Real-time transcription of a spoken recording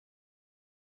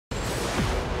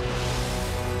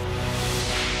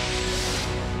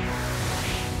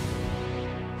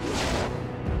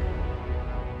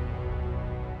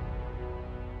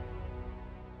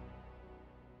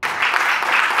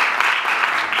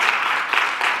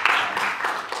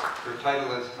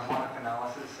title is Harmonic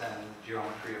Analysis and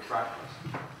Geometry of Fractals.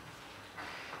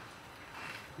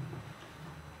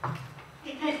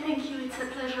 Thank you. It's a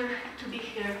pleasure to be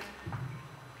here.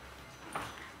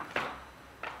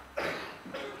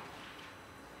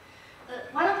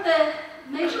 One of the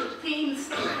major themes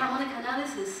in harmonic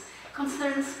analysis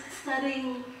concerns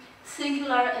studying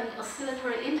singular and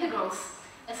oscillatory integrals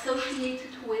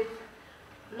associated with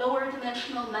lower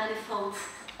dimensional manifolds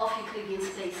of Euclidean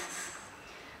spaces.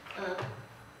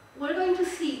 We're going to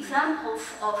see examples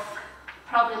of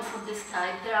problems of this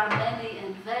type. There are many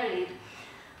and varied,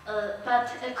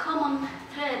 but a common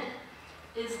thread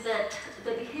is that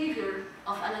the behavior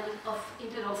of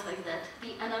integrals like that,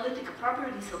 the analytic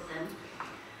properties of them,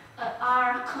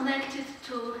 are connected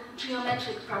to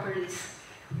geometric properties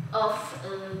of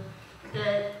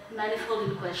the manifold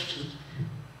in question.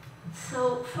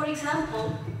 So, for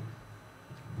example,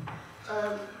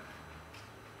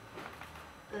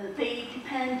 they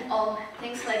depend on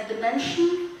things like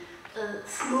dimension,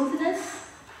 smoothness,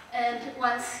 and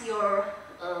once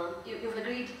you've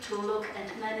agreed to look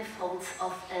at manifolds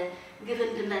of a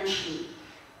given dimension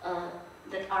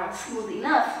that are smooth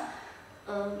enough,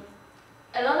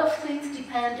 a lot of things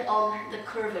depend on the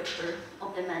curvature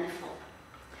of the manifold.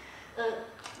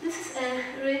 This is a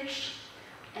rich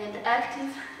and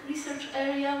active research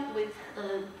area with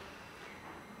a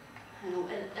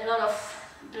lot of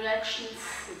directions.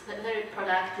 It's very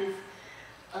productive.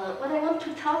 What I want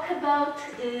to talk about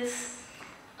is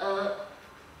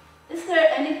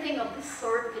there anything of this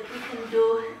sort that we can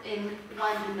do in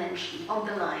one dimension, on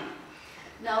the line?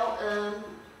 Now,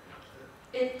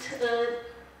 it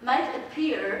might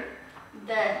appear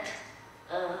that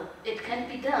it can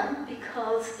be done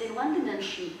because in one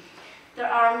dimension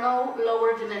there are no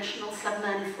lower dimensional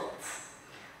submanifolds.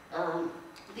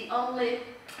 The only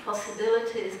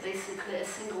possibility is basically a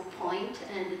single point,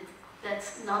 and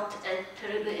that's not a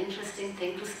terribly interesting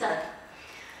thing to study.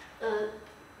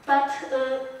 But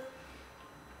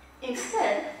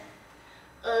instead,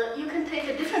 you can take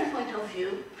a different point of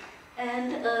view,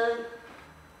 and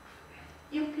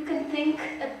you can think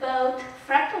about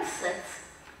fractal sets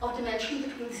of dimension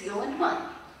between 0 and 1.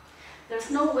 There's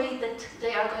no way that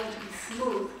they are going to be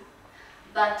smooth,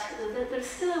 but there's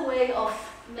still a way of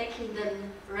making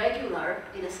them regular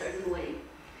in a certain way.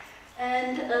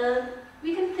 And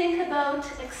we can think about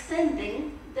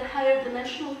extending the higher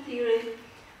dimensional theory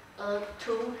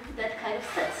to that kind of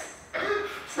sets.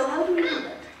 So how do we do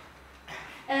that?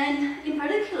 And in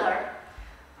particular,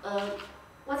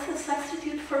 what's a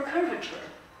substitute for curvature?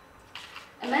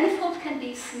 A manifold can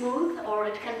be smooth or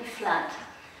it can be flat.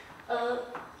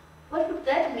 What would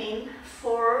that mean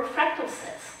for fractal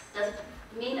sets? Does it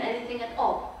mean anything at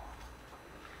all?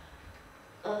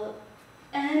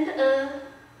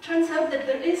 Turns out that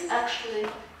there is actually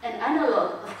an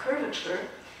analog of curvature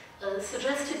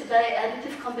suggested by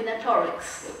additive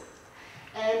combinatorics.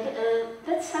 And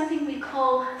that's something we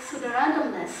call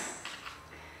pseudorandomness.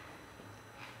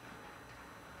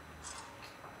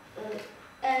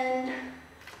 And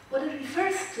what it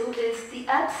refers to is the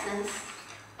absence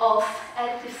of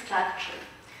additive structure.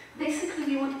 Basically,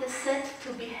 we want the set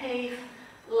to behave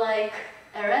like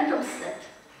a random set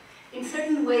in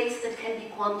certain ways that can be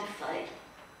quantified.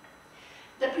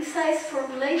 The precise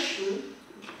formulation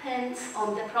depends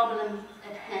on the problem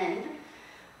at hand.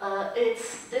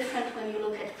 It's different when you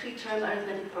look at three-term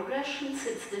arithmetic progressions.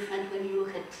 It's different when you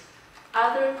look at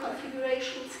other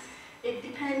configurations. It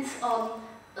depends on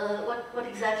what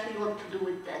exactly you want to do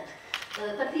with that.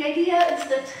 But the idea is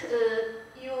that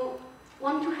you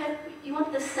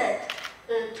want the set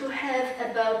to have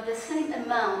about the same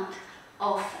amount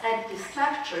of additive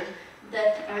structure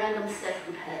that a random set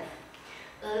would have.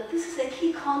 This is a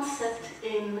key concept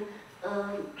in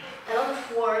a lot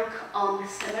of work on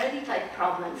similarity type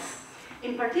problems.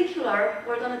 In particular,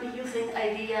 we're going to be using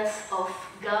ideas of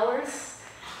Gowers,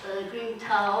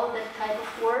 Green-Tao, that type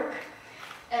of work.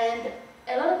 And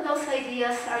a lot of those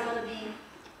ideas are going to be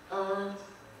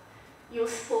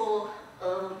useful,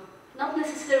 not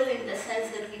necessarily in the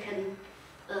sense that we can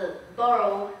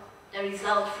borrow a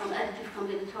result from additive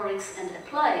combinatorics and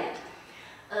apply it,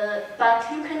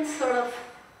 but you can sort of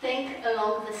think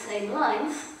along the same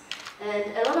lines, and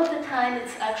a lot of the time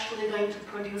it's actually going to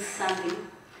produce something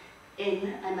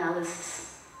in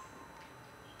analysis.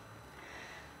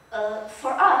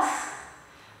 For us,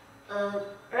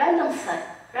 random sets,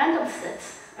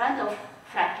 random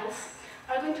fractals,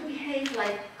 are going to behave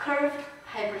like curved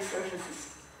hypersurfaces.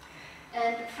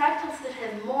 And fractals that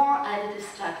have more additive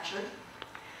structure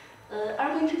are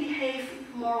going to behave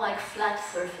more like flat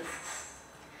surfaces.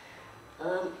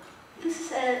 This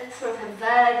is a sort of a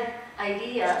vague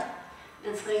idea,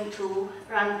 that's going to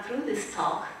run through this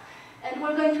talk, and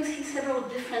we're going to see several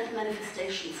different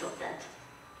manifestations of that.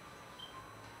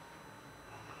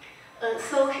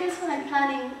 So here's what I'm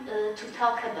planning to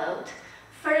talk about.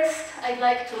 First, I'd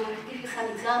like to give you some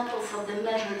examples of the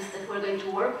measures that we're going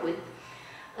to work with,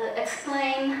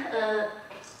 explain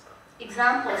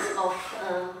examples of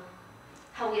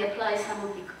how we apply some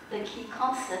of the key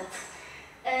concepts,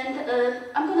 and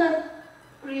I'm going to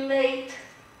relate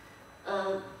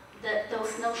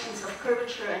those notions of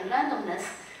curvature and randomness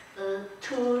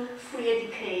to Fourier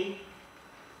decay.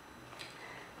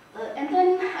 And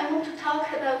then I want to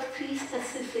talk about three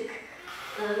specific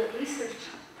research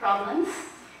problems.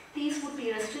 These would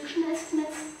be restriction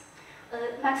estimates,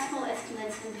 maximal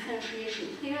estimates and differentiation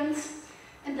theorems,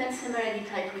 and then similarity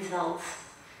type results.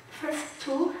 The first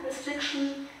two,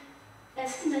 restriction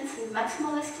estimates and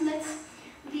maximal estimates,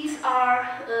 these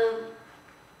are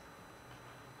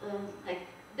like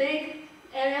big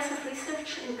areas of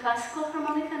research in classical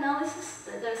harmonic analysis.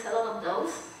 There's a lot of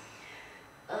those.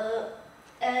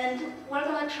 And we're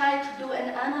going to try to do an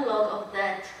analog of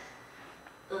that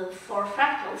for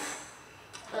fractals.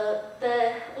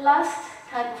 The last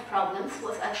type of problems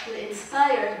was actually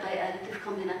inspired by additive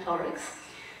combinatorics.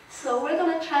 So we're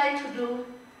going to try to do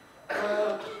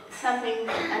something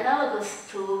analogous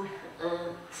to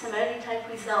similarity type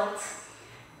results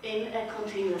in a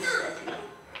continuous setting.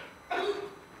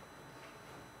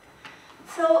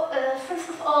 So first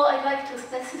of all, I'd like to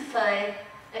specify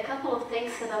a couple of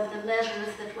things about the measures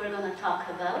that we're going to talk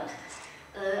about.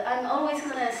 I'm always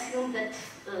going to assume that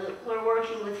we're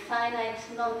working with finite,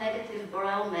 non-negative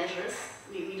Borel measures.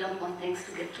 We don't want things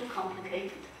to get too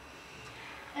complicated.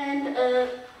 And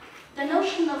the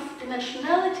notion of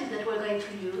dimensionality that we're going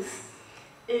to use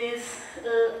is,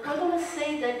 we're going to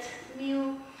say that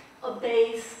mu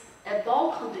obeys a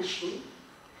Ball condition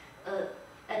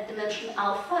at dimension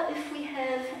alpha if we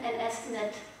have an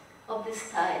estimate of this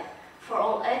type for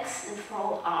all x and for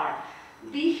all r.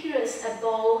 B here is a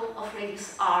ball of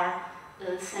radius r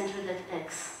centered at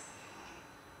x.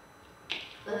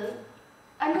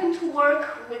 I'm going to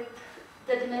work with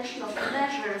the dimension of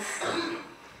measures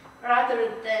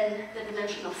rather than the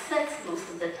dimension of sets most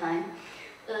of the time.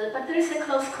 But there is a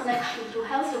close connection to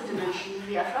Hausdorff dimension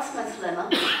via Frossman's lemma.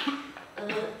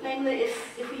 Namely,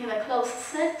 if we have a closed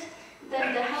set,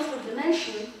 then the Hausdorff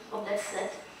dimension of that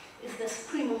set is the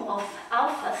supremum of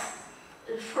alphas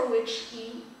for which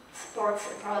E sports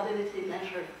a probability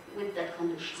measure with that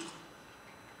condition.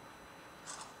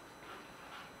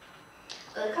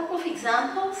 A couple of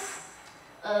examples.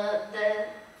 The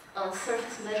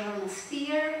surface measure on a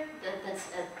sphere, that's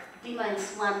a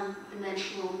d-1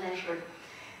 dimensional measure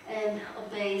and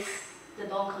obeys the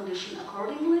Ball condition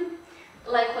accordingly.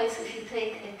 Likewise, if you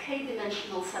take a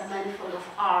k-dimensional submanifold of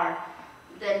R,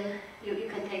 then you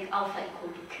can take alpha equal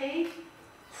to k,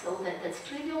 so that's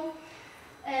trivial.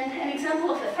 And an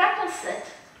example of a fractal set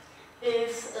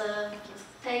is just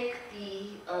take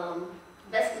the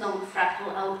best known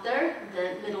fractal out there,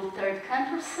 the middle third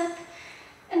Cantor set,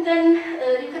 and then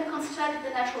you can construct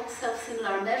the natural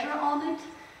self-similar measure on it.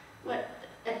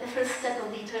 At the first step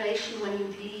of the iteration, when you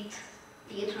delete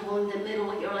the interval in the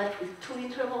middle, you're left with two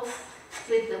intervals,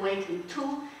 split the weight in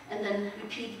two, and then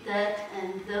repeat that,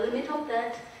 and the limit of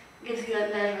that gives you a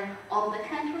measure on the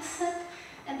Cantor set,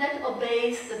 and that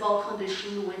obeys the Ball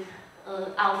condition with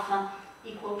alpha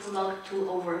equal to log 2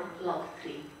 over log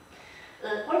 3.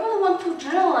 We're going to want to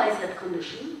generalize that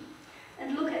condition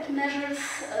and look at measures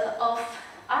of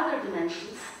other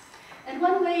dimensions. And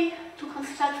one way to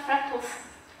construct fractals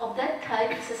of that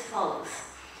type is as follows.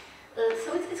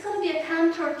 So it's going to be a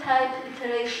Cantor type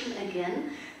iteration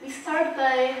again. We start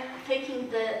by taking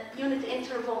the unit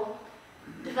interval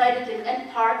divided in n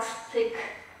parts, take,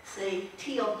 say,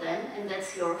 t of them, and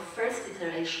that's your first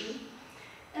iteration.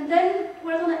 And then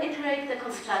we're going to iterate the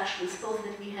construction. Suppose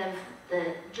that we have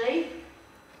the j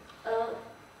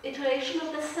iteration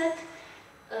of the set.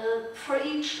 For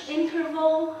each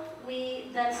interval,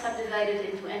 we then subdivide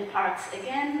it into n parts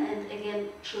again, and again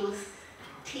choose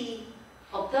t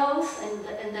of those,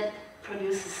 and that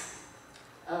produces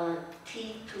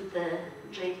t to the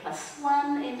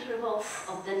j+1 intervals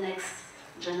of the next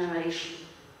generation.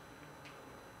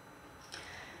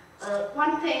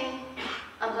 One thing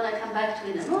I'm going to come back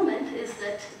to in a moment is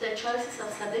that the choices of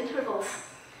subintervals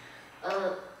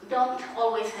don't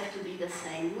always have to be the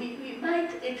same. We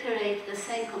might iterate the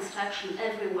same construction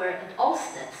everywhere at all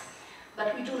steps,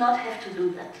 but we do not have to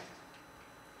do that.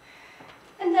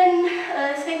 And then,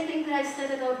 same thing that I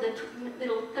said about the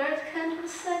middle third Cantor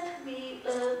set, we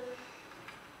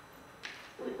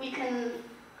can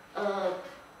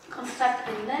construct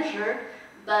a measure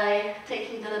by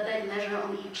taking the Lebesgue measure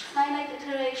on each finite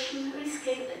iteration,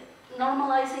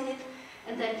 normalizing it,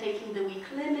 and then taking the weak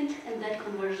limit, and that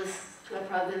converges to a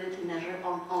probability measure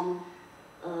on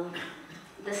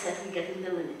the set we get in the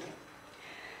limit.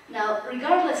 Now,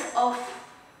 regardless of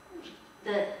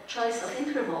the choice of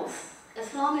intervals,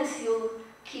 as long as you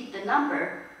keep the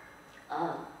number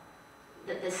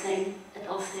the same at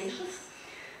all stages,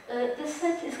 the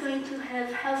set is going to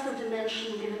have half of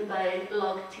dimension given by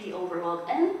log t over log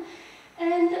n,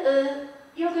 and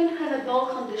you're going to have a ball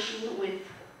condition with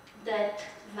that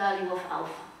value of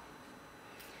alpha.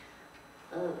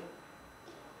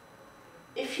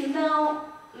 If you now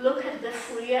look at the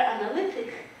Fourier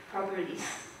analytic properties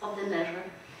of the measure,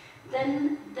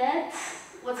 then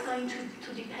that's what's going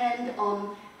to depend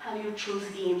on how you choose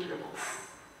the intervals.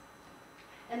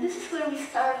 And this is where we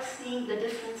start seeing the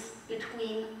difference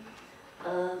between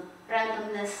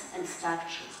randomness and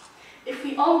structure. If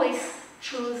we always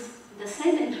choose the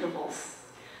same intervals,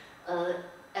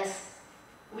 as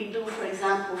we do, for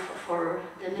example, for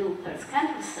the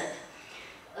Middle-Thirds-Cantor set,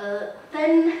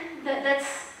 then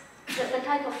that's the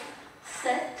type of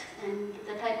set and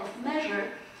the type of measure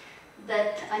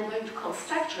that I'm going to call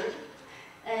structured,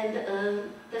 and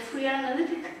the Fourier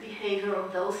analytic behavior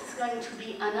of those is going to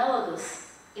be analogous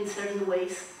in certain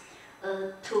ways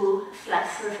to flat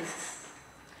surfaces.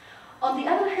 On the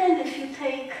other hand, if you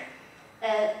take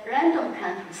a random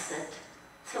Cantor set,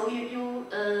 so you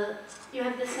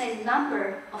have the same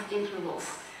number of intervals,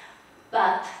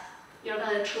 but you're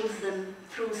going to choose them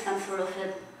through some sort of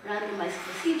a randomized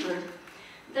procedure,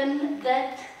 then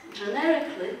that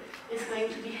generically is going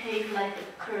to behave like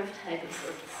a curved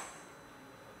hypersurface.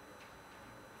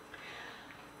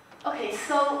 Okay,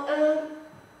 so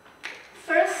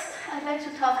first I'd like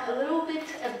to talk a little bit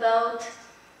about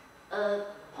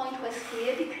pointwise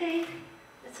Fourier decay.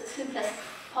 It's the simplest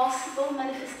possible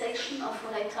manifestation of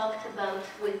what I talked about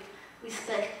with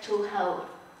respect to how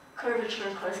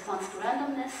curvature corresponds to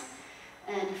randomness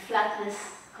and flatness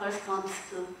corresponds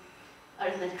to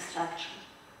arithmetic structure.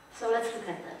 So let's look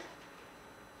at that.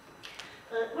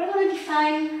 We're going to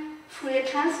define Fourier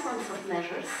transforms of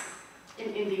measures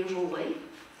in the usual way.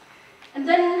 And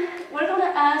then we're going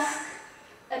to ask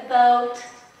about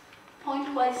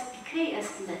pointwise decay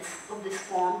estimates of this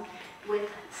form with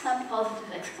some positive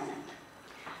exponent.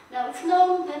 Now, it's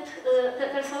known that,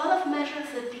 that there's a lot of measures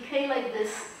that decay like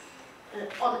this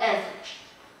on average.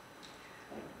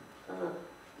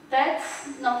 That's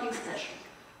nothing special.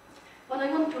 What I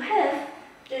want to have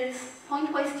is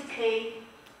pointwise decay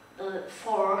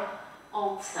for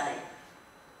all psi.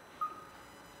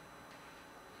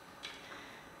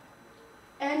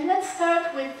 And let's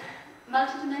start with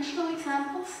multidimensional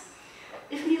examples.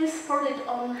 If mu is supported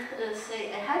on,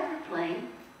 say, a hyperplane,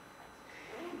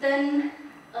 then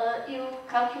you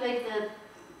calculate the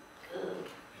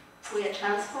Fourier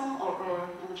transform, or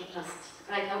just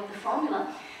write out the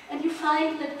formula, and you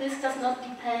find that this does not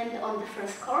depend on the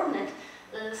first coordinate,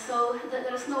 so that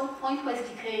there is no pointwise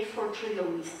decay for trivial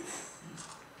reasons.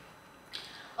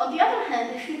 On the other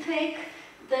hand, if you take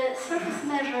the surface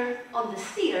measure on the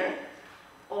sphere,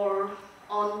 or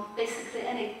on basically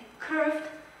any curved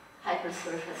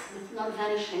hypersurface with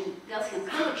non-vanishing Gaussian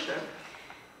curvature,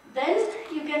 then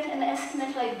you get an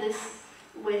estimate like this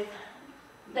with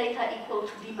beta equal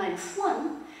to d minus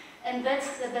 1, and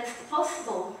that's the best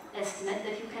possible estimate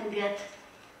that you can get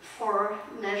for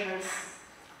measures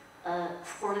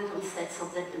supported on sets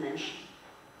of that dimension.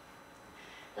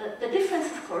 The difference,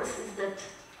 of course, is that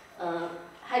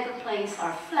hyperplanes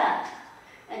are flat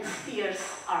and spheres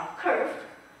are curved,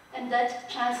 and that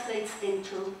translates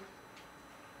into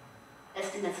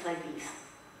estimates like these.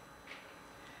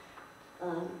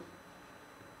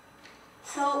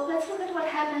 So let's look at what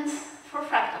happens for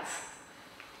fractals.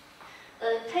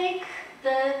 Take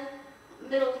the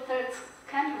Middle-Thirds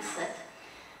Cantor set,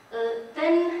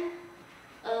 then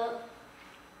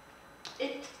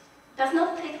it does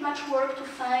not take much work to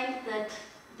find that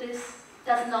this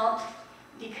does not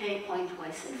decay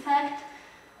pointwise. In fact,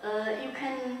 you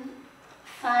can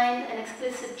find an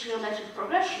explicit geometric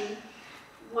progression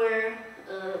where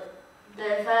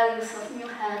the values of mu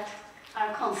hat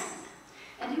are constant.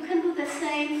 And you can do the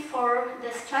same for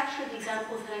the structured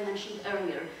examples that I mentioned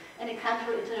earlier, any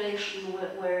Cantor iteration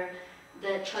where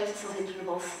the choices of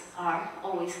intervals are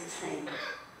always the same.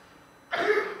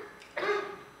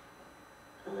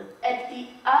 At the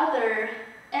other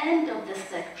end of the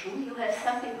spectrum, you have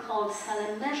something called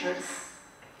Salem measures,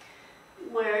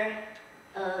 where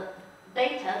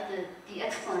beta, the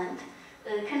exponent,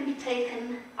 can be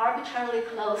taken arbitrarily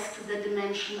close to the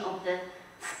dimension of the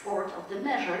support of the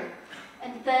measure,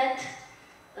 and that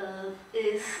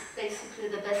is basically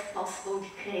the best possible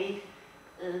decay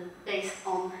based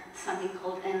on something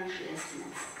called energy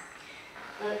estimates.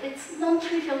 It's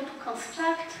non-trivial to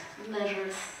construct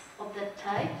measures of that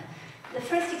type. The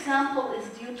first example is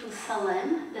due to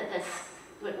Salem, that's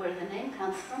where the name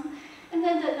comes from, and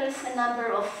then there's a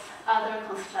number of other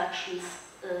constructions.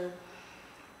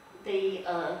 They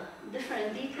differ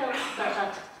in details,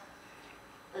 but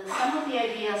some of the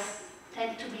ideas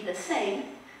tend to be the same.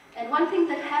 And one thing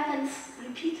that happens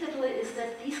repeatedly is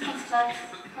that these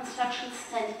constructions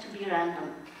tend to be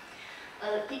random.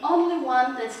 The only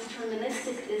one that's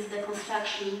deterministic is the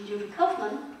construction due to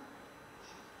Kaufman.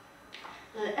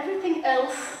 Everything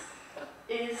else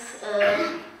is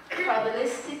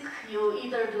probabilistic. You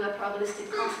either do a probabilistic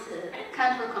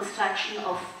counter-construction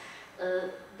of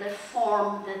the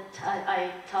form that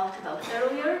I talked about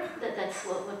earlier, that's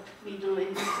what we do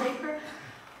in this paper,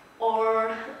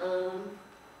 or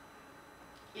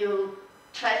you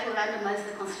try to randomize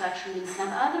the construction in some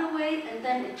other way, and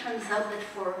then it turns out that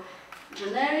for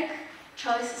generic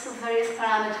choices of various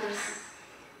parameters,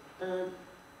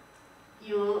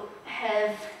 you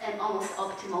have an almost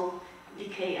optimal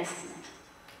decay estimate.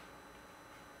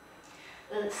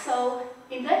 So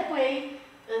in that way,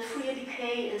 Fourier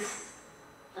decay is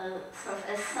sort of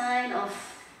a sign of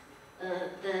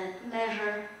the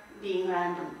measure being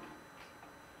random.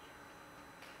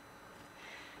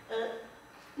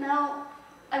 Now,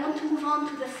 I want to move on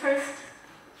to the first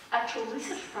actual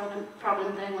research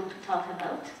problem that I want to talk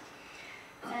about,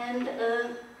 and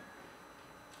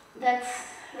that's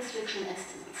restriction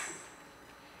estimates.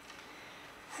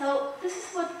 So this is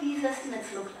what these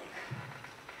estimates look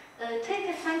like. Take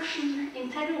a function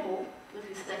integrable with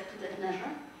respect to that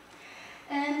measure,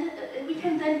 and we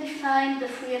can then define the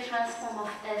Fourier transform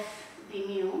of f d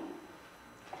mu.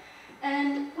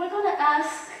 And we're going to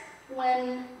ask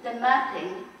when the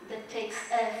mapping that takes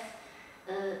f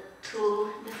to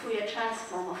the Fourier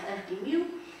transform of f d mu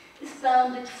is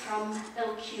bounded from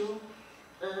LQ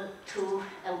to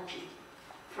LP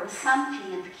for some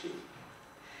p and q.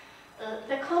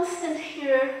 The constant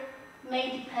here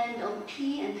may depend on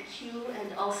p and q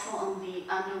and also on the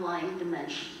underlying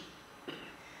dimension.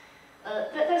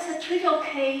 There's a trivial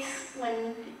case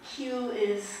when q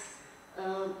is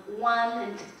 1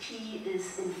 and p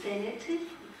is infinity,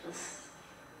 because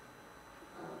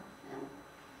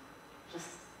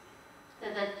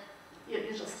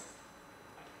you just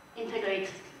integrate,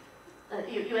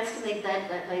 you estimate that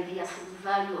by the absolute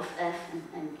value of f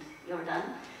and you're done.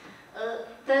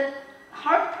 The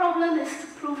hard problem is to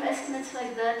prove estimates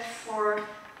like that for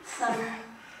some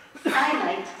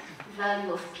finite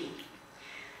value of p.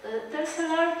 There's a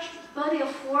large body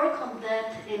of work on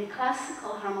that in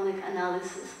classical harmonic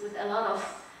analysis with a lot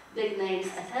of big names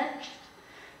attached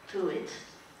to it.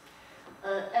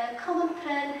 A common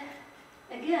thread,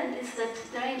 again, is that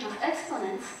the range of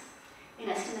exponents in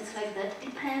estimates like that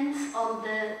depends on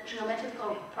the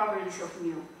geometrical properties of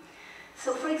mu.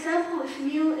 So, for example, if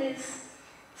mu is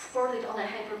supported on a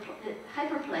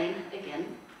hyperplane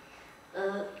again,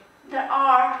 there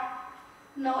are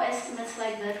no estimates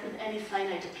like that with any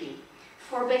finite p,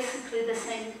 for basically the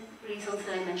same reasons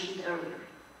that I mentioned earlier.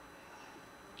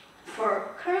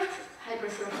 For curved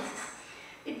hypersurfaces,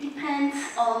 it depends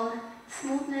on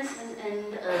smoothness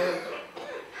and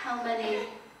how many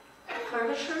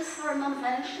curvatures are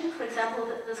non-vanishing. For example,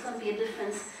 there's going to be a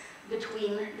difference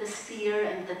between the sphere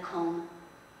and the cone.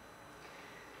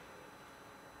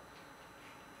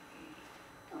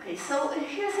 Okay, so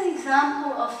here's an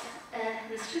example of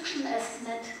a restriction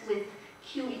estimate with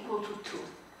q equal to 2.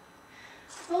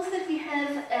 Suppose that we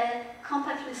have a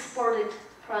compactly supported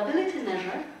probability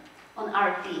measure on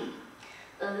RD,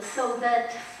 so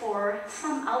that for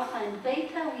some alpha and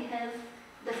beta we have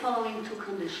the following two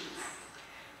conditions.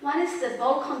 One is the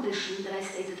Ball condition that I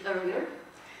stated earlier,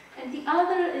 and the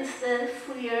other is the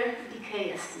Fourier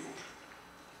decay estimate.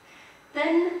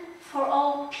 Then for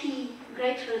all p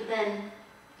greater than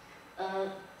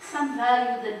some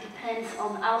value that depends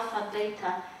on alpha,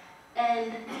 beta,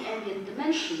 and the ambient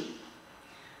dimension,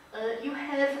 you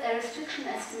have a restriction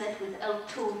estimate with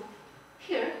L2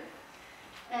 here,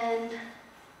 and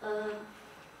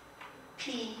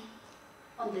p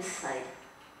on this side.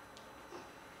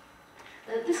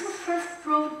 This was first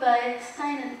proved by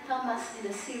Stein and Thomas in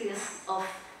a series of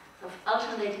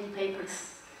alternating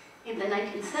papers in the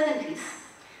 1970s.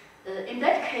 In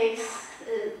that case,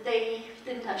 they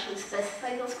didn't actually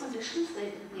specify those conditions.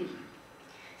 They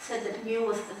said that mu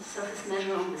was the surface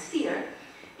measure on the sphere.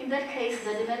 In that case,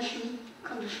 the dimension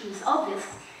condition is obvious,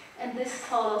 and this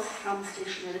follows from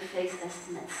stationary phase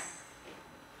estimates.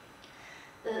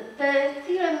 The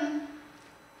theorem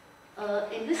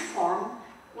in this form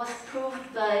was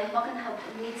proved by Mockenhaupt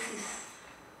and Mitzis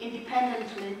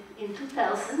independently in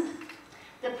 2000.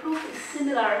 The proof is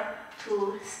similar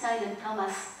to Stein and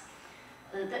Thomas.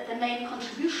 The main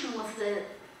contribution was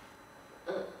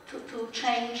to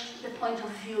change the point of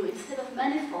view. Instead of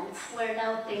manifolds, we're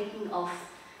now thinking of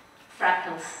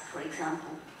fractals, for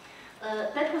example.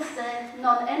 That was the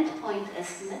non-endpoint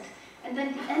estimate, and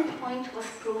then the endpoint was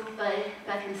proved by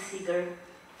Beck and Seeger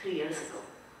 3 years ago.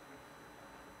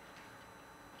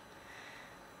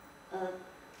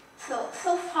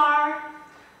 So far,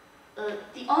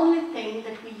 the only thing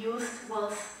that we used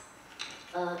was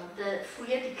the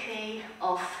Fourier decay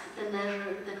of the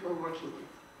measure that we're working with.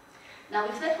 Now,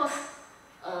 if that was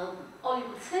all you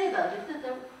would say about it, then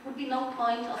there would be no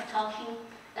point of talking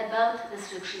about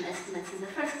restriction estimates in the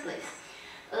first place.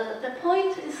 The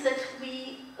point is that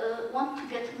we want to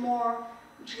get more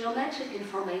geometric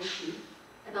information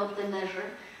about the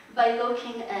measure by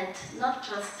looking at not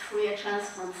just Fourier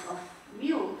transforms of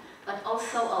mu, but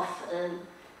also of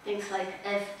things like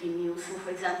f d mu. So, for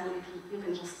example, you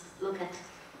can just look at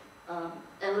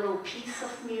a little piece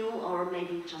of mu, or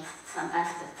maybe just some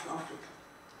aspects of it.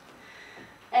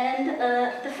 And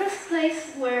the first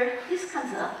place where this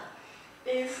comes up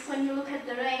is when you look at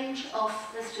the range of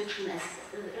restriction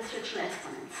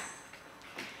exponents.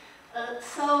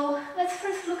 So let's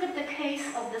first look at the case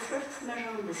of the surface measure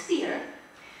on the sphere,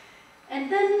 and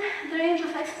then the range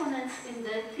of exponents in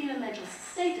the theorem I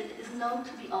just stated is known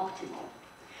to be optimal.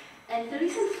 And the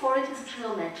reason for it is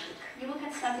geometric. You look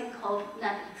at something called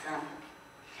NAP example.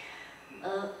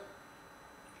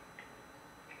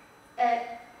 A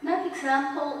NAP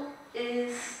example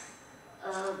is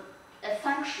a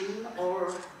function,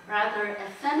 or rather a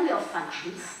family of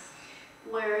functions,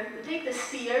 where you take the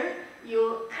sphere,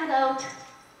 you cut out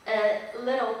a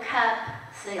little cap,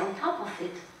 say on top of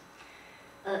it,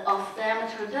 of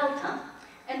diameter delta,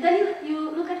 and then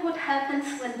you look at what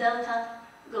happens when delta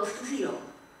goes to 0.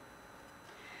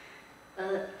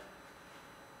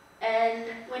 And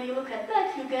when you look at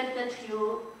that, you get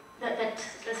that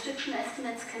restriction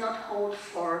estimates cannot hold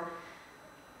for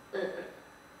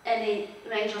any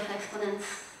range of exponents,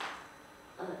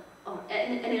 or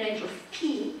any range of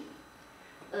p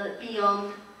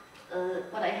beyond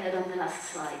what I had on the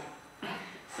last slide.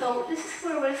 So this is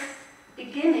where we're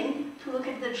beginning to look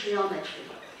at the geometry.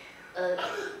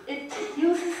 It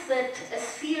uses that a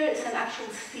sphere is an actual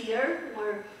sphere,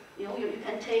 where you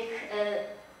can take a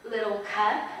little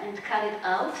cap and cut it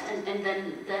out, and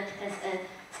then that has a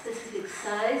specific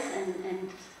size and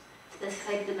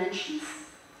specified dimensions.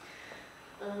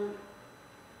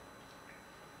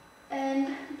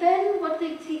 And then what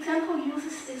the example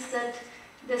uses is that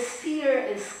the sphere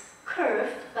is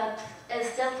curved, but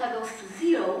as delta goes to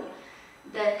 0,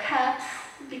 the caps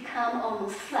become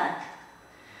almost flat.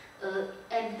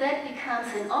 And that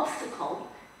becomes an obstacle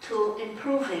to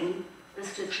improving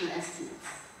restriction estimates.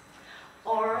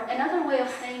 Or another way of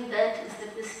saying that is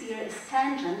that the sphere is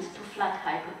tangent to flat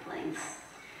hyperplanes.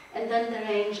 And then the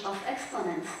range of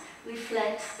exponents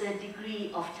reflects the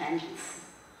degree of tangency.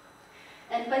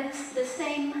 And by the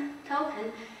same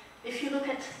token, if you look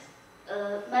at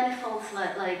manifolds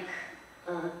like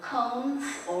cones,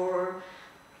 or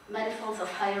manifolds of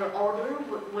higher order,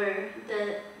 where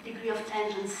the degree of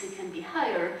tangency can be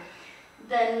higher,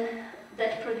 then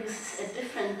that produces a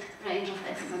different range of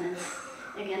exponents,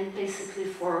 again, basically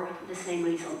for the same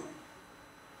reason.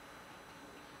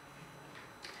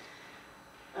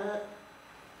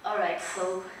 All right,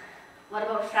 so what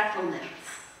about fractal measures?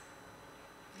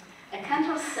 A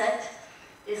Cantor set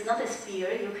is not a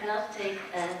sphere. You cannot take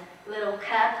a little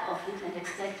cap of it and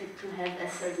expect it to have a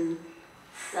certain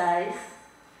size,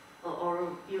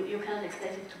 or you cannot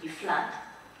expect it to be flat.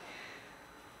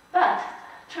 But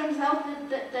turns out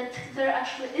that there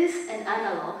actually is an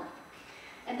analog,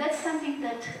 and that's something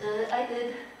that I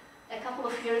did a couple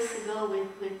of years ago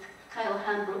with Kyle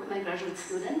Hambrook, my graduate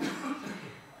student.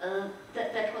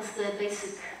 That was the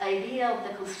basic idea of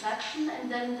the construction,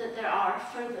 and then there are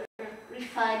further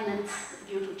refinements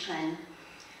due to Chen.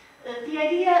 The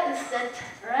idea is that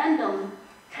random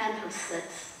Cantor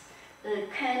sets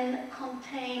can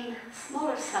contain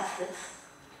smaller subsets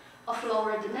of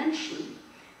lower dimension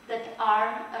that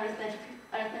are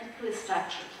arithmetically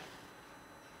structured.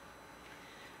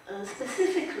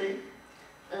 Specifically,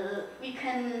 we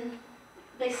can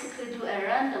basically do a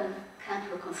random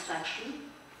Cantor construction,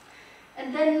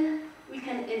 and then we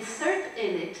can insert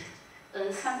in it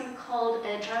something called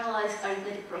a generalized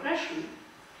arithmetic progression.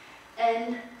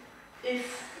 And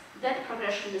if that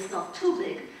progression is not too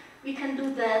big, we can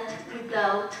do that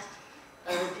without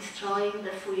destroying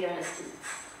the Fourier estimates.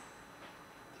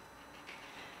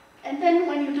 And then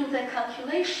when you do the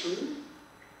calculation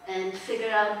and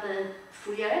figure out the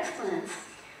Fourier exponents,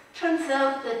 turns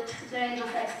out that the range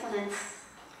of exponents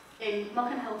in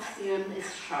Mockenhaupt theorem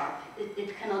is sharp.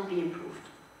 It cannot be improved.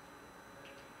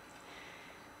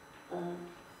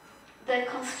 The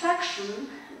construction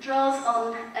draws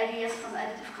on ideas from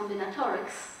additive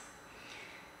combinatorics,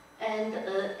 and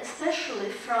especially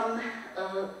from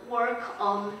work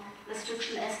on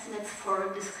restriction estimates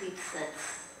for discrete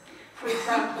sets. For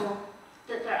example,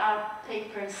 that there are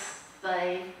papers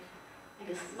by, I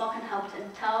guess, Mockenhaupt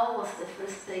and Tao was the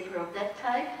first paper of that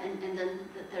type, and then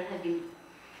that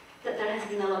there has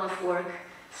been a lot of work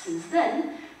since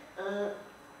then.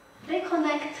 They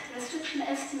connect restriction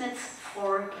estimates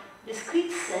for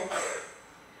discrete sets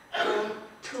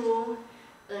to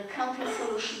counting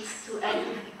solutions to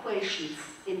additive equations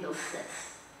in those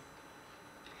sets.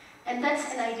 And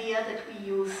that's an idea that we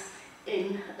use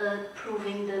in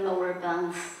proving the lower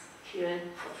bounds here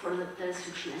for the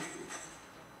restriction estimates.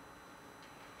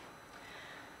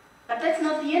 But that's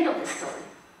not the end of the story,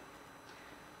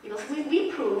 because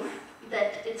we prove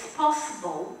that it's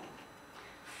possible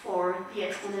for the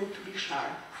exponent to be sharp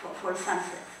for some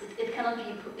sets. It cannot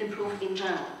be improved in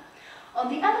general. On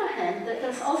the other hand,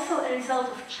 there's also a result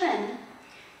of Chen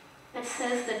that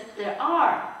says that there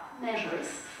are measures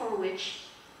for which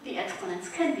the exponents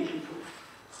can be improved.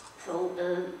 So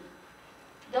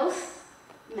those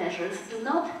measures do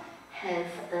not have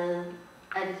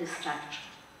additive structure.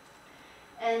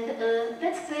 And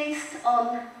that's based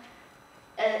on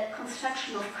a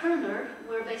construction of Kerner,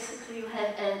 where basically you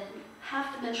have a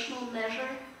half-dimensional measure,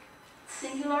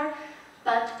 singular,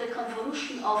 but the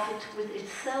convolution of it with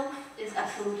itself is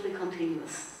absolutely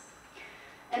continuous.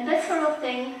 And that sort of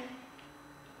thing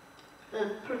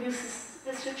produces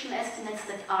restriction estimates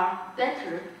that are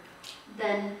better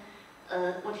than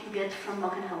what you get from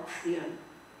Mockenhaupt theorem.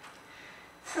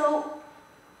 So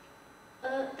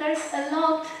there's a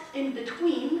lot in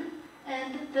between,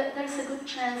 and there's a good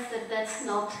chance that that's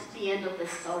not the end of the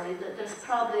story, that there's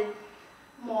probably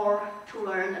more to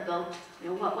learn about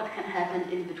what can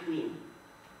happen in between.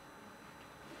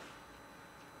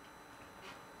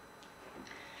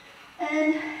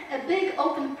 And a big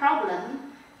open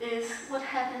problem is what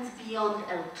happens beyond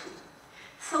L2.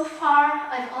 So far,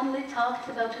 I've only talked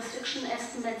about restriction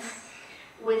estimates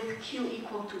with Q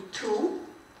equal to 2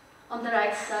 on the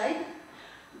right side,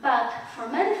 but for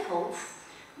manifolds,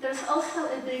 there's also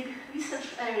a big research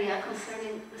area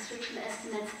concerning restriction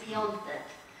estimates beyond that.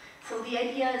 So the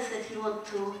idea is that you want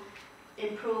to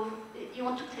improve, you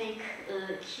want to take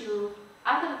Q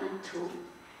other than 2,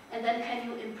 and then can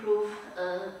you improve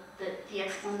the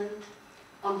exponent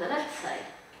on the left side.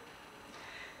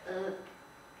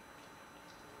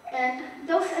 And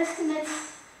those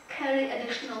estimates carry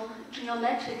additional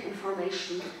geometric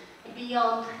information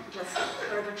beyond just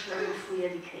curvature and Fourier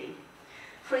decay.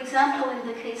 For example, in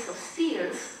the case of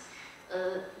spheres,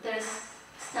 there's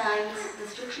Stein's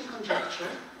restriction conjecture,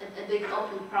 a big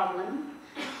open problem,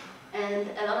 and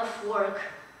a lot of work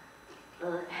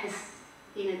has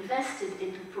been invested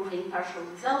into proving partial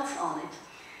results on it.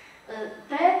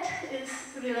 That is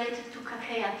related to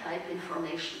Kakeya type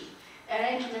information,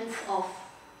 arrangements of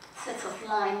sets of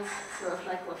lines, sort of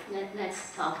like what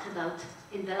Nets talked about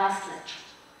in the last lecture.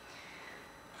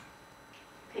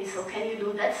 Okay, so can you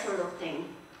do that sort of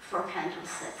thing for Cantor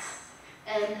sets?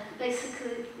 And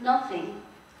basically nothing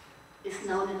is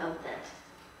known about that.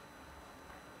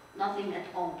 Nothing at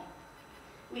all.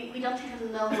 We don't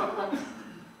even know what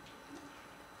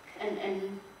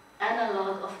an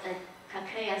analog of a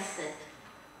Kakeya set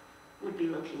would be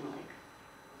looking like.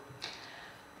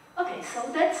 Okay,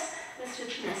 so that's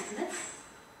restriction estimates.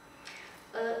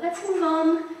 Let's move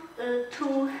on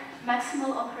to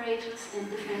maximal operators and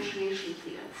differentiation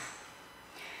theorems.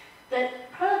 The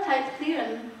prototype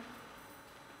theorem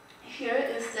here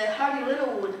is the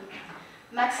Hardy-Littlewood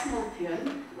maximal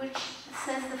theorem, which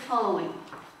says the following.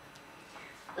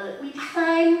 We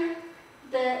define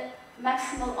the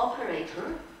maximal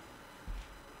operator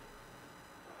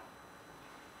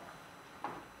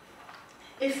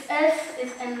if f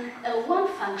is an L1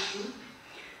 function.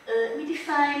 We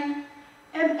define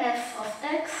mf of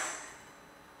x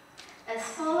as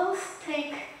follows.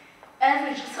 Take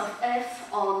averages of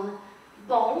f on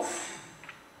balls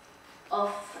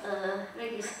of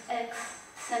radius x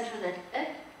centered at x,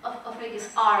 of radius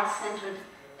r centered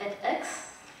at x.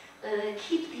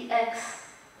 Keep the x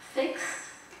fixed,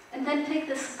 and then take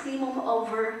the supremum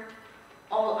over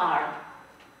all r.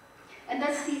 And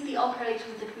that's the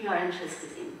operator that we are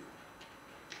interested in.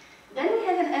 Then we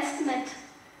have an estimate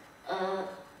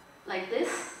like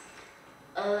this.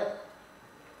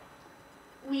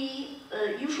 We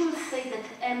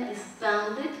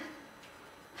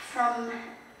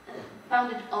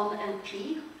bounded on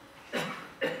LP.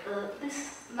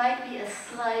 This might be a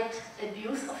slight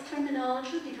abuse of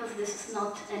terminology because this is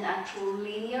not an actual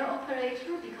linear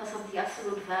operator because of the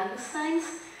absolute value signs,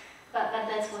 but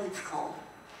that's what it's called.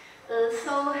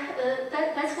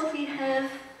 That's what we have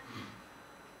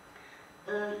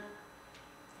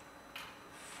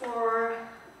for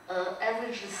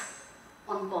averages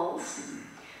on balls.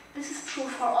 This is true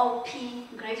for all p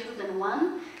greater than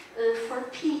 1. For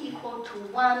p equal to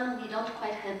 1, we don't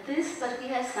quite have this, but we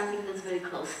have something that's very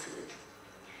close to it.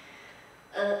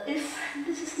 If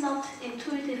this is not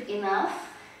intuitive enough,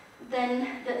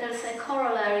 then there's a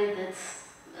corollary that's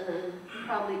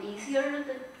probably easier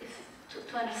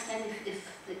to understand if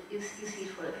you see it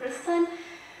for the first time.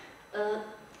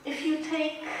 If you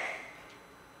take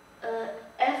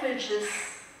averages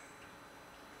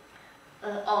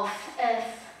of f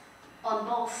on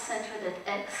balls centered at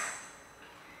x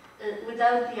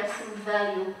without the absolute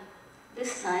value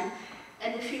this time,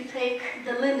 and if you take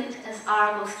the limit as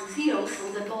r goes to 0,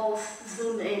 so the balls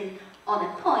zoom in on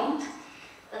a point,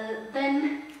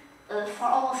 then for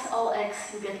almost all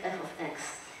x you get f of x.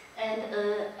 And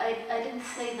I didn't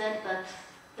say that, but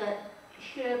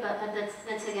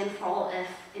that's again for all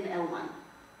f in L1.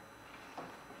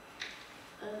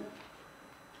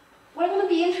 We're going to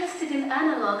be interested in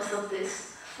analogs of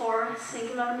this for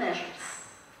singular measures.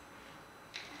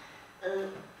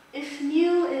 If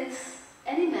mu is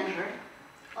any measure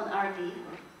on RD,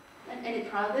 or any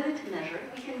probability measure,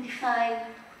 we can define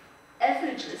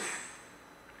averages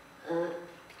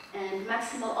and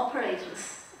maximal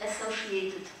operators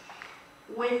associated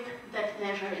with that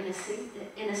measure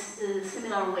in a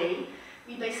similar way.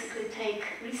 We basically take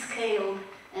rescaled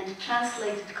and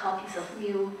translated copies of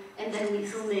mu, and then we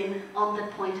zoom in on the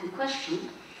point in question.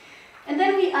 And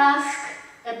then we ask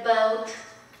about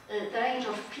the range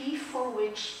of p for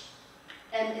which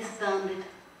m is bounded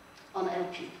on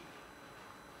LP.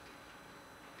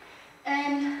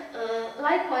 And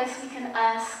likewise, we can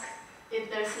ask if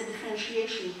there's a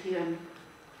differentiation theorem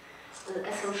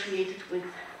associated with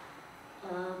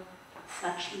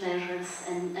such measures,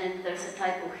 and there's a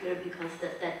typo here because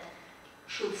that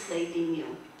should say d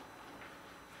mu.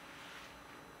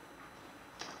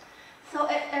 So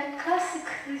a classic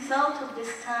result of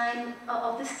this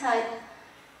type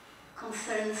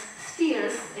concerns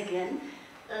spheres again.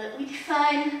 We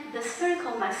define the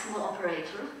spherical maximal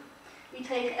operator. We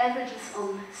take averages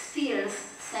on spheres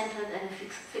centered at a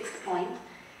fixed point,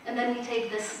 and then we take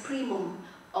the supremum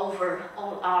over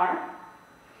all R.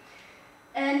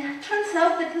 And it turns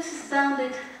out that this is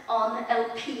bounded on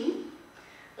LP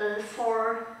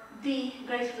for d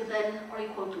greater than or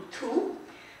equal to 2.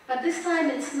 But this time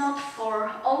it's not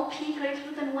for all p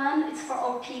greater than 1, it's for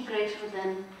all p greater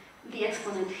than the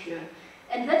exponent here.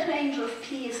 And that range of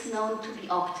p is known to be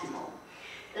optimal.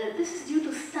 This is due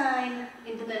to Stein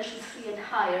in dimensions 3 and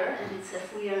higher, and it's a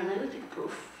Fourier analytic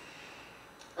proof.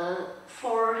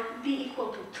 For d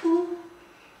equal to 2,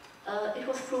 it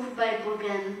was proved by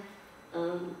Bourgain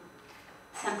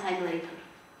sometime later.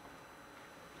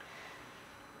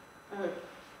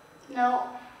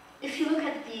 Now, if you look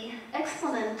at the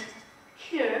exponent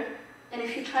here, and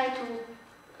if you try to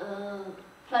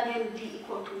plug in d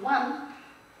equal to 1,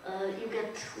 you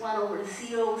get 1 over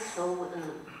 0, so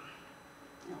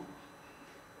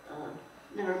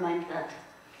never mind that.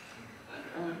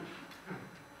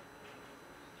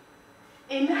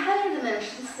 In higher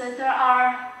dimensions, there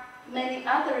are many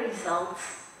other results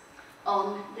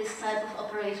on this type of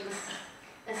operators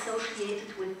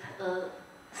associated with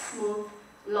smooth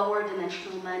lower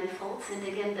dimensional manifolds, and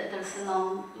again there's a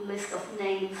long list of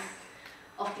names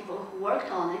of people who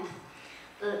worked on it.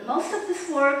 Most of this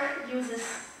work uses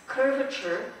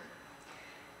curvature,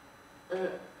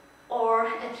 or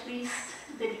at least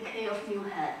the decay of mu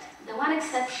hat. The one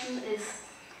exception is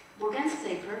Bourgain's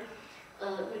paper,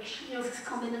 which uses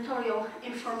combinatorial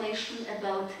information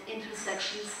about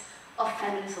intersections of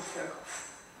families of circles.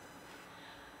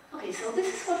 Okay, so this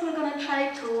is what we're going to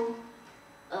try to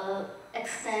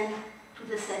extend to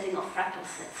the setting of fractal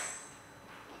sets.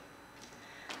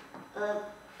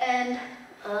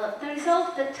 The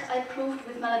result that I proved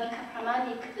with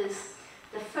Harmonic is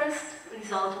the first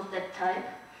result of that type.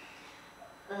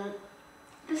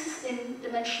 This is in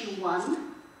dimension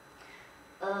 1.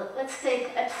 Let's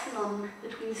take epsilon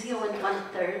between 0 and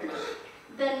 1/3.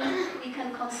 Then we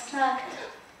can construct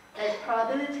a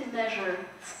probability measure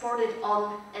supported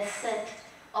on a set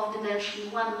of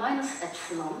dimension 1 minus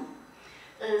epsilon,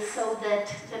 so that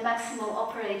the maximal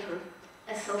operator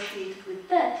associated with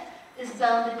that is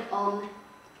bounded on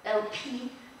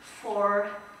LP for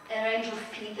a range of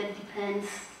p that depends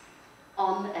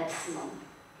on epsilon.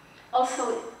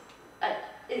 Also,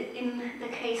 in the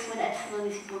case when epsilon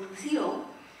is equal to 0,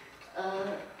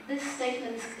 this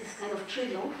statement is kind of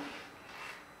trivial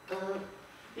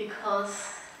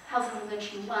because Hausdorff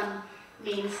dimension 1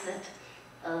 means that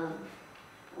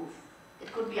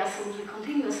it could be absolutely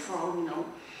continuous for all we know.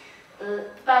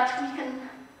 But we can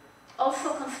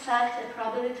also construct a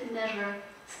probability measure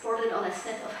supported on a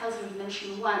set of Hausdorff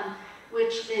dimension 1,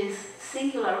 which is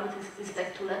singular with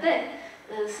respect to Lebesgue,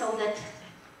 so that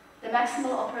the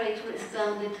maximal operator is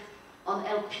bounded on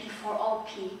LP for all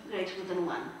p greater than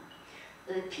 1.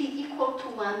 P equal to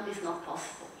 1 is not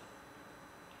possible.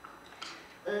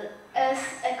 As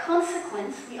a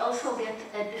consequence, we also get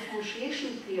a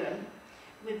differentiation theorem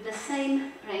with the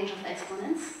same range of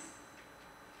exponents.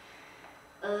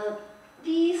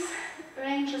 These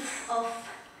ranges of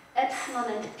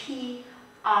epsilon and p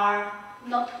are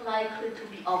not likely to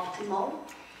be optimal.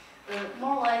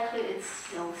 More likely it's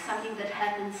something that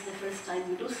happens the first time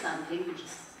you do something, you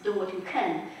just do what you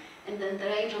can, and then the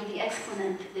range of the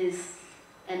exponent is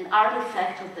an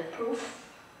artifact of the proof,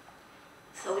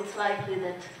 so it's likely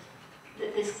that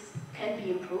this can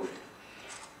be improved.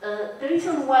 The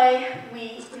reason why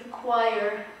we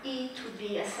require E to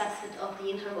be a subset of the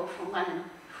interval from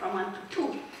 1 to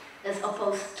 2, as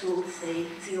opposed to, say,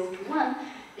 0 to 1,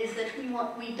 is that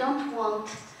we don't want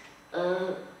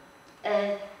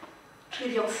a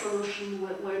trivial solution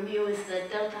where mu is the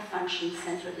delta function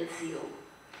centered at 0.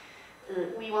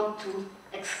 We want to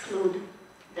exclude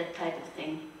that type of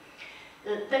thing.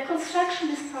 The construction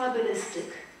is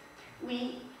probabilistic.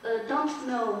 We don't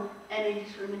know any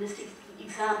deterministic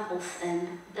examples,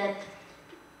 and that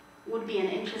would be an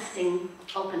interesting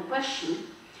open question.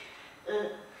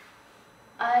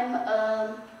 I'm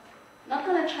not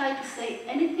going to try to say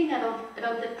anything about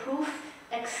the proof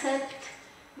except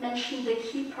mention the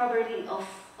key property of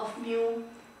mu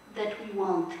that we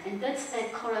want, and that's a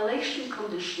correlation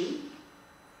condition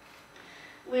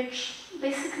which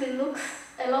basically looks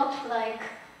a lot like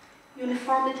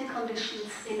uniformity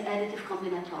conditions in additive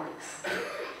combinatorics.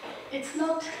 It's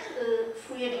not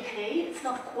Fourier decay, it's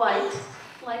not quite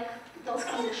like those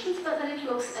conditions, but it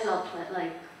looks a lot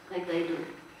like they do.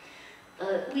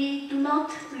 We do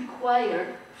not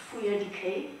require Fourier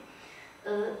decay,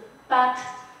 but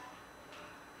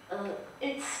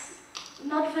it's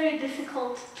not very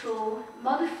difficult to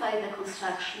modify the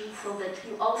construction so that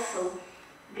you also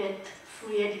get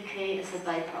Fourier decay as a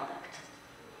byproduct.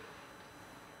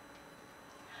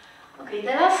 Okay,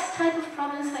 the last type of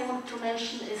problems I want to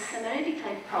mention is similarity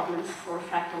type problems for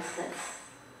fractal sets.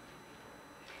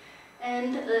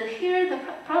 And here the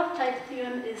prototype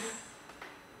theorem is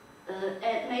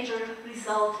a major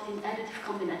result in additive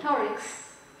combinatorics.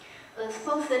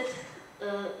 Suppose that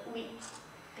we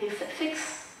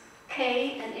fix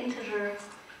k an integer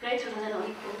greater than or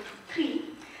equal to 3,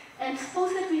 and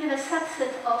suppose that we have a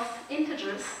subset of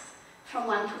integers from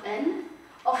 1 to n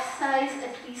of size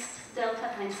at least delta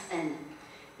times n.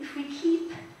 If we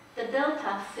keep the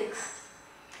delta fixed,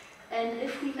 and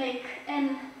if we make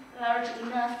n large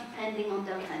enough depending on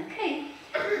delta and k,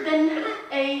 then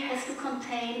A has to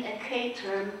contain a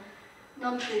k-term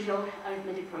non-trivial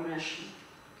arithmetic progression.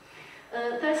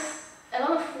 There's a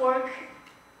lot of work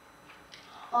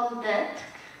on that.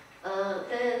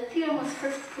 The theorem was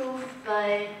first proved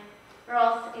by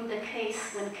Roth in the case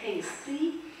when k is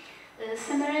 3.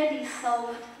 Semeredi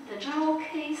solved the general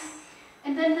case,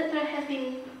 and then there have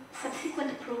been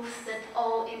subsequent proofs that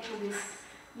all introduced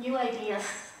new ideas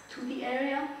to the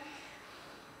area.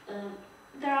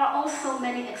 There are also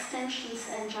many extensions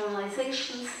and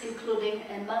generalizations, including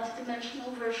a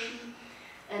multidimensional version,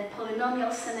 a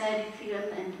polynomial Semeredi theorem,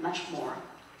 and much more.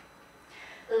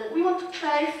 We want to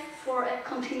try for a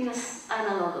continuous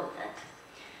analog of that.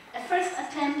 A first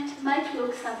attempt might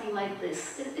look something like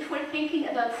this. If we're thinking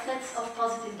about sets of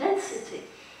positive density,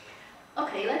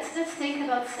 okay, let's think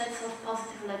about sets of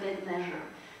positive Lebesgue measure.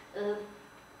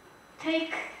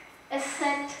 Take a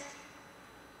set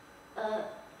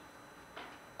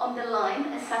on the line,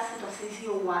 a subset of say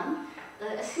 0, 1.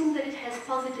 Assume that it has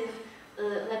positive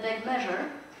Lebesgue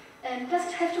measure, and does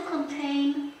it have to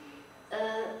contain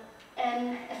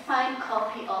a fine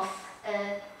copy of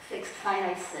a fixed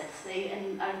finite set, say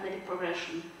an arithmetic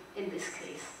progression in this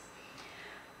case?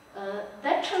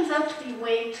 That turns out to be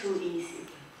way too easy,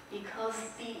 because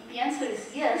the answer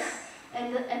is yes,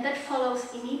 and that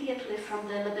follows immediately from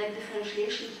the Lebesgue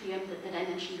differentiation theorem that I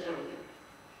mentioned earlier,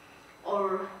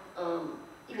 or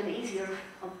even easier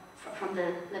from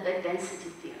the Lebesgue density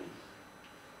theorem.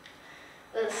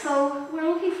 So we're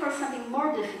looking for something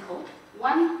more difficult.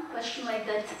 One question like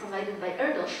that is provided by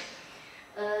Erdos.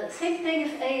 Same thing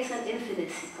if A is an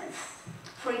infinite sequence.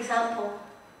 For example,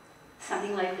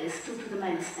 something like this, 2 to the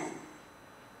minus n.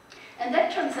 And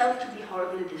that turns out to be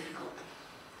horribly difficult.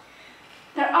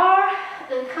 There are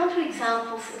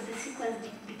counterexamples if the sequence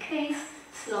decays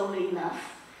slowly enough,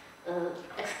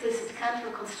 explicit counter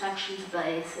constructions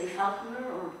by, say, Falconer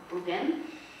or Bourgain,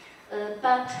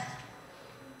 but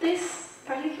this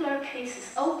particular case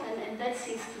is open, and that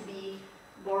seems to be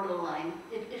borderline.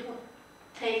 It would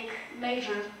take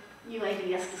major new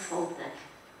ideas to solve that.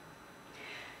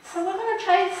 So we're going to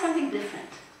try something different.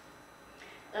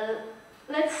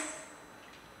 Let's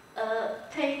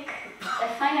take a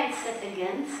finite set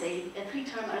again, say a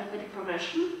 3-term arithmetic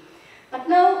progression, but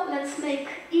now let's make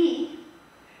E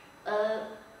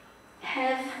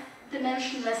have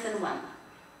dimension less than 1.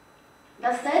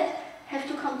 Does that have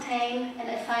to contain an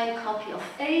affine copy of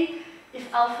A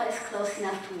if alpha is close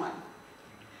enough to 1?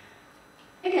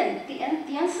 Again, the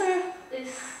answer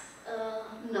is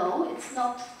no, it's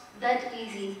not that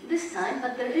easy this time,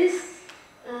 but there is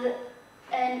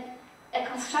a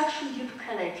construction due to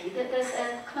Kaletti. There's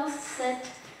a closed set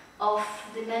of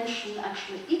dimension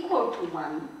actually equal to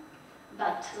 1,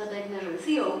 but Lebesgue measure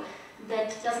 0,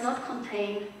 that does not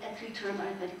contain a 3-term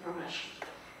arithmetic progression.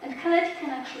 And Kaletti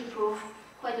can actually prove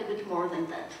quite a bit more than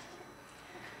that.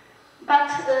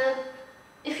 But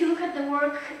if you look at the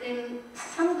work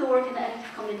some of the work in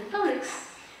additive combinatorics,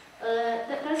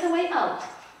 there's a way out,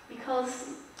 because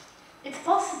it's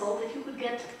possible that you could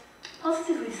get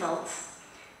positive results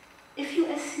if you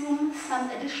assume some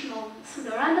additional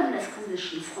pseudo-randomness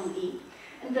conditions on E.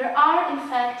 And there are, in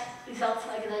fact, results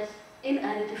like that in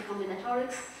additive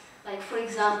combinatorics, like, for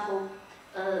example,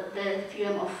 the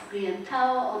theorem of Green and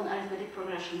Tau on arithmetic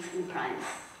progressions in primes.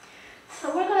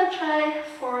 So we're going to try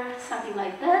for something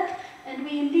like that, and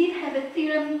we indeed have a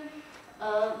theorem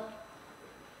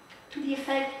to the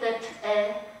effect that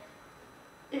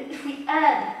if we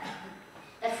add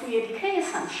a Fourier decay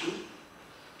assumption,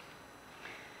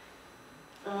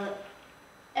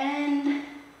 and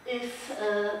if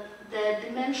the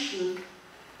dimension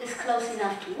is close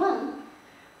enough to 1,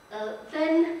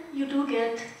 then you do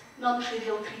get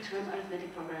non-trivial 3-term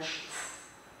arithmetic progressions.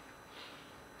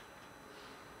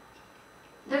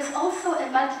 There's also a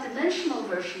multidimensional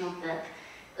version of that.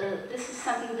 This is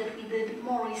something that we did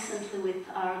more recently with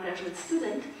our graduate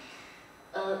student.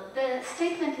 The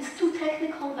statement is too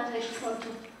technical, but I just want to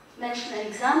mention an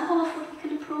example of what we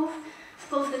can prove.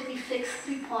 Suppose that we fix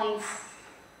 3 points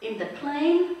in the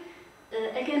plane.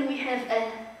 Again, we have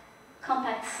a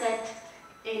compact set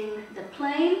in the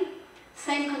plane,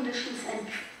 same conditions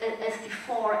as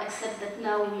before, except that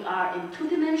now we are in 2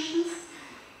 dimensions.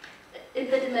 If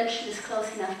the dimension is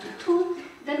close enough to 2,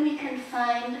 then we can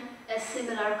find a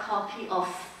similar copy of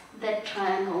that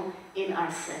triangle in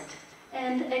our set.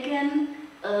 And again,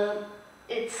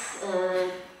 it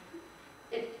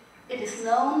is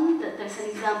known that there's an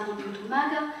example due to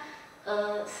Maga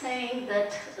saying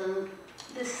that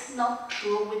this is not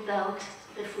true without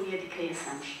the Fourier decay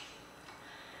assumption.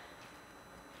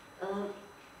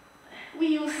 We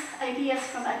use ideas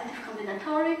from additive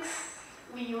combinatorics.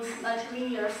 We use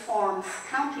multilinear forms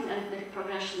counting arithmetic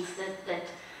progressions that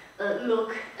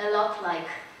look a lot like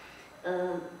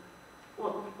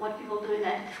what people do in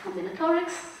additive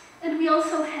combinatorics. And we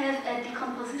also have a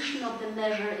decomposition of the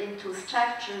measure into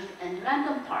structured and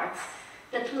random parts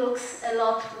that looks a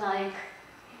lot like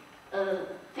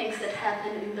things that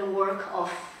happen in the work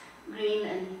of Green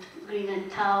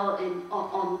and Tau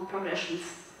on progressions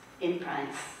in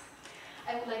primes.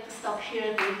 I would like to stop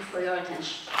here. Thank you for your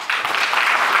attention.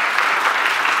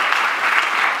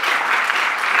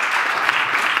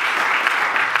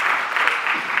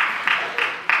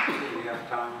 Do we have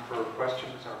time for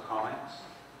questions or comments?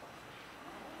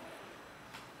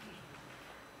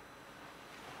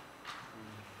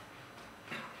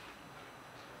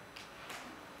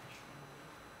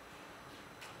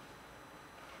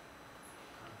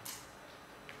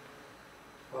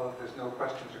 Well, if there's no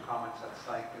questions or comments, let's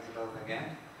thank Izabella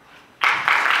again.